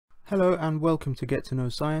Hello and welcome to Get to Know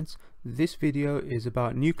Science. This video is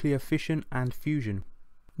about nuclear fission and fusion.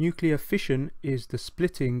 Nuclear fission is the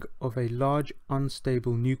splitting of a large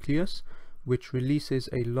unstable nucleus which releases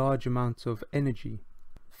a large amount of energy.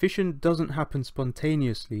 Fission doesn't happen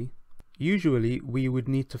spontaneously. Usually we would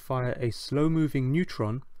need to fire a slow-moving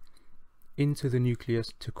neutron into the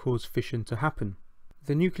nucleus to cause fission to happen.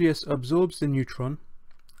 The nucleus absorbs the neutron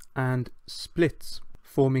and splits,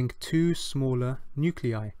 forming two smaller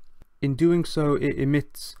nuclei. In doing so, it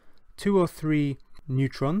emits 2 or 3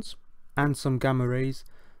 neutrons and some gamma rays,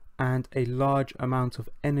 and a large amount of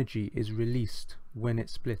energy is released when it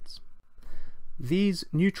splits. These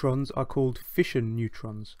neutrons are called fission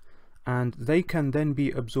neutrons, and they can then be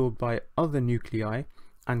absorbed by other nuclei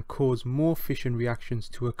and cause more fission reactions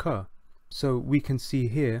to occur. So we can see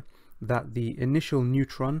here that the initial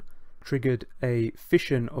neutron triggered a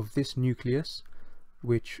fission of this nucleus,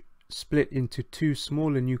 which split into 2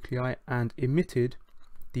 smaller nuclei and emitted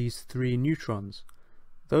these 3 neutrons.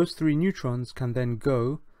 Those 3 neutrons can then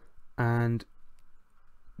go and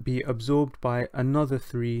be absorbed by another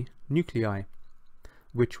 3 nuclei,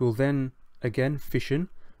 which will then again fission,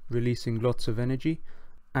 releasing lots of energy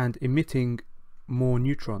and emitting more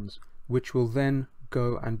neutrons, which will then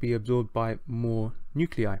go and be absorbed by more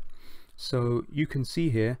nuclei. So you can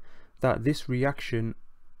see here that this reaction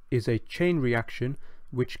is a chain reaction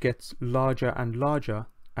which gets larger and larger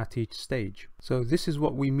at each stage. So this is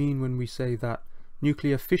what we mean when we say that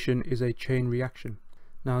nuclear fission is a chain reaction.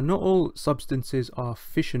 Now, not all substances are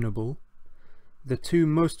fissionable. The 2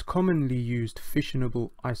 most commonly used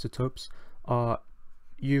fissionable isotopes are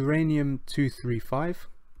uranium-235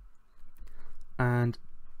 and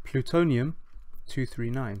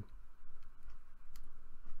plutonium-239.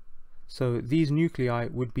 So these nuclei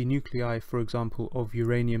would be nuclei, for example, of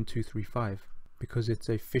uranium-235. because it's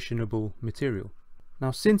a fissionable material. Now,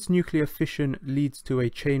 since nuclear fission leads to a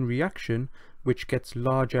chain reaction which gets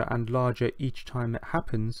larger and larger each time it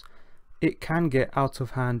happens, it can get out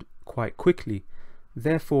of hand quite quickly.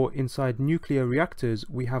 Therefore, inside nuclear reactors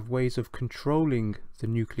we have ways of controlling the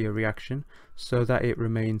nuclear reaction so that it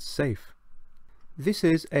remains safe. This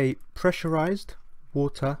is a pressurized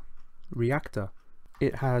water reactor.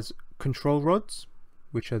 It has control rods,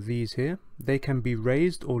 which are these here. They can be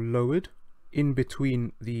raised or lowered in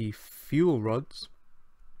between the fuel rods,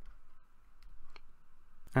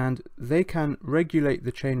 and they can regulate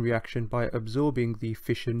the chain reaction by absorbing the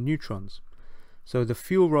fission neutrons. So the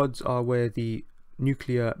fuel rods are where the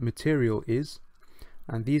nuclear material is,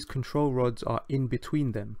 and these control rods are in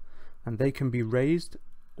between them, and they can be raised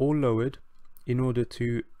or lowered in order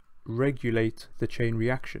to regulate the chain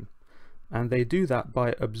reaction. And they do that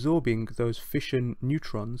by absorbing those fission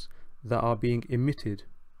neutrons that are being emitted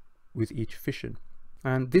with each fission,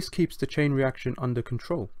 and this keeps the chain reaction under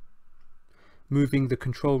control. Moving the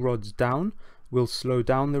control rods down will slow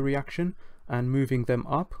down the reaction, and moving them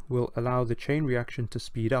up will allow the chain reaction to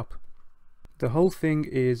speed up. The whole thing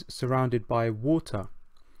is surrounded by water,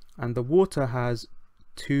 and the water has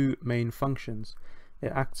 2 main functions.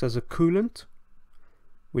 It acts as a coolant,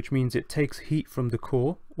 which means it takes heat from the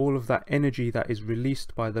core, all of that energy that is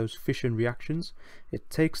released by those fission reactions. It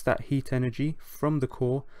takes that heat energy from the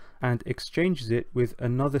core and exchanges it with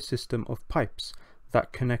another system of pipes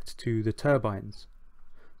that connect to the turbines.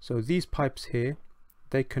 So these pipes here,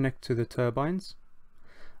 they connect to the turbines,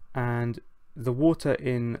 and the water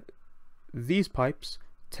in these pipes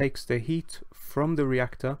takes the heat from the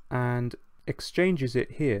reactor and exchanges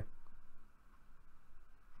it here.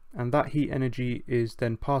 And that heat energy is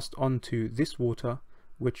then passed on to this water,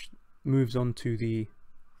 which moves on to the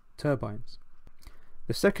turbines.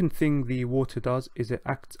 The second thing the water does is it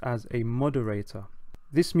acts as a moderator.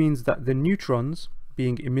 This means that the neutrons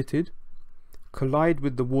being emitted collide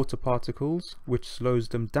with the water particles, which slows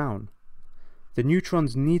them down. The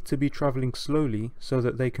neutrons need to be traveling slowly so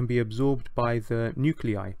that they can be absorbed by the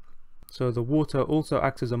nuclei. So the water also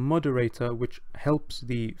acts as a moderator, which helps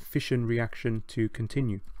the fission reaction to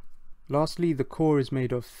continue. Lastly, the core is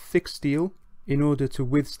made of thick steel in order to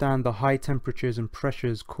withstand the high temperatures and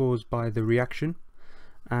pressures caused by the reaction,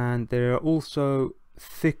 and there are also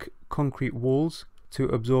thick concrete walls to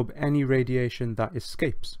absorb any radiation that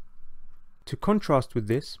escapes. To contrast with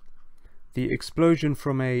this, the explosion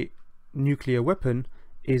from a nuclear weapon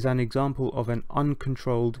is an example of an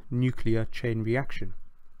uncontrolled nuclear chain reaction.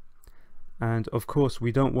 And of course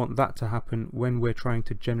we don't want that to happen when we're trying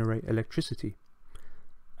to generate electricity.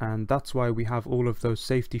 And that's why we have all of those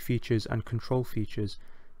safety features and control features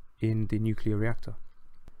in the nuclear reactor.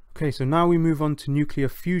 Okay, so now we move on to nuclear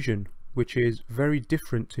fusion, which is very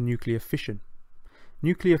different to nuclear fission.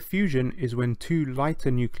 Nuclear fusion is when two lighter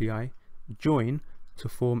nuclei join to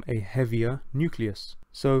form a heavier nucleus.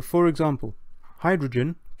 So for example,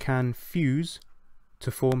 hydrogen can fuse to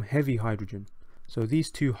form heavy hydrogen. So these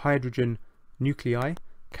two hydrogen nuclei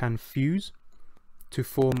can fuse to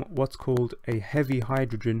form what's called a heavy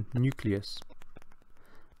hydrogen nucleus.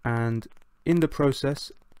 And in the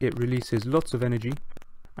process, it releases lots of energy.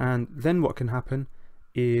 And then what can happen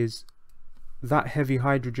is that heavy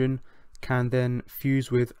hydrogen can then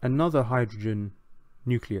fuse with another hydrogen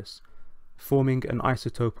nucleus, forming an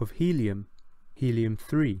isotope of helium,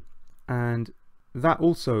 helium-3. And that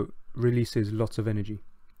also releases lots of energy.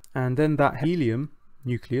 And then that helium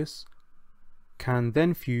nucleus can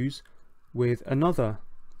then fuse with another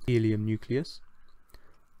helium nucleus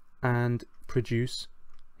and produce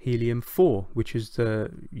helium-4, which is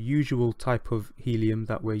the usual type of helium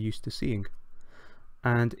that we're used to seeing.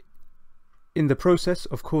 And in the process,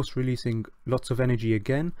 of course, releasing lots of energy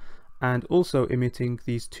again, and also emitting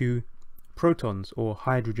these two protons or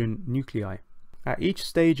hydrogen nuclei. At each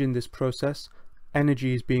stage in this process,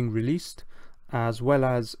 energy is being released, as well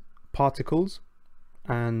as particles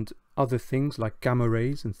and other things like gamma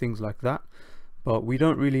rays and things like that. But we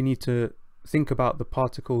don't really need to think about the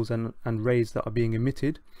particles and rays that are being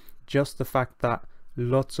emitted, just the fact that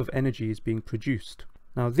lots of energy is being produced.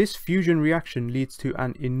 Now, this fusion reaction leads to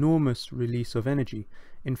an enormous release of energy.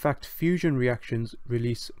 In fact, fusion reactions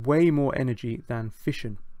release way more energy than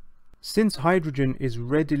fission. Since hydrogen is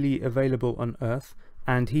readily available on Earth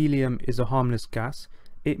and helium is a harmless gas,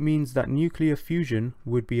 it means that nuclear fusion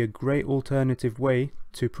would be a great alternative way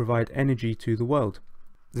to provide energy to the world.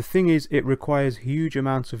 The thing is, it requires huge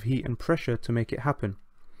amounts of heat and pressure to make it happen.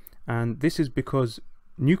 And this is because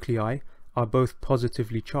nuclei are both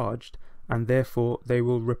positively charged, and therefore they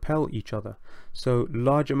will repel each other. So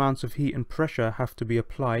large amounts of heat and pressure have to be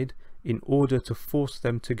applied in order to force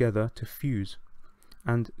them together to fuse.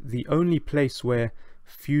 And the only place where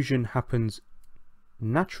fusion happens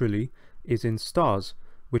naturally is in stars,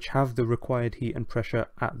 which have the required heat and pressure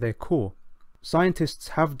at their core. Scientists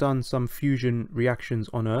have done some fusion reactions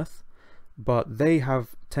on Earth, but they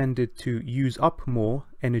have tended to use up more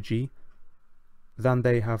energy than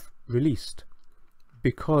they have released,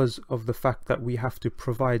 because of the fact that we have to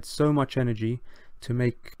provide so much energy to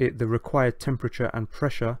make it the required temperature and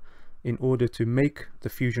pressure in order to make the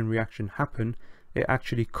fusion reaction happen. It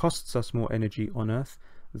actually costs us more energy on Earth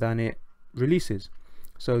than it releases.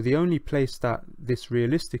 So the only place that this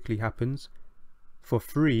realistically happens for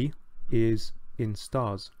free is in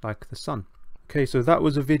stars like the sun. Okay, so that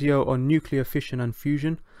was a video on nuclear fission and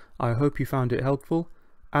fusion. I hope you found it helpful.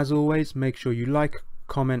 As always, make sure you like,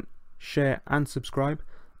 comment, share and subscribe,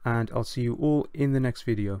 and I'll see you all in the next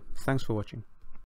video. Thanks for watching.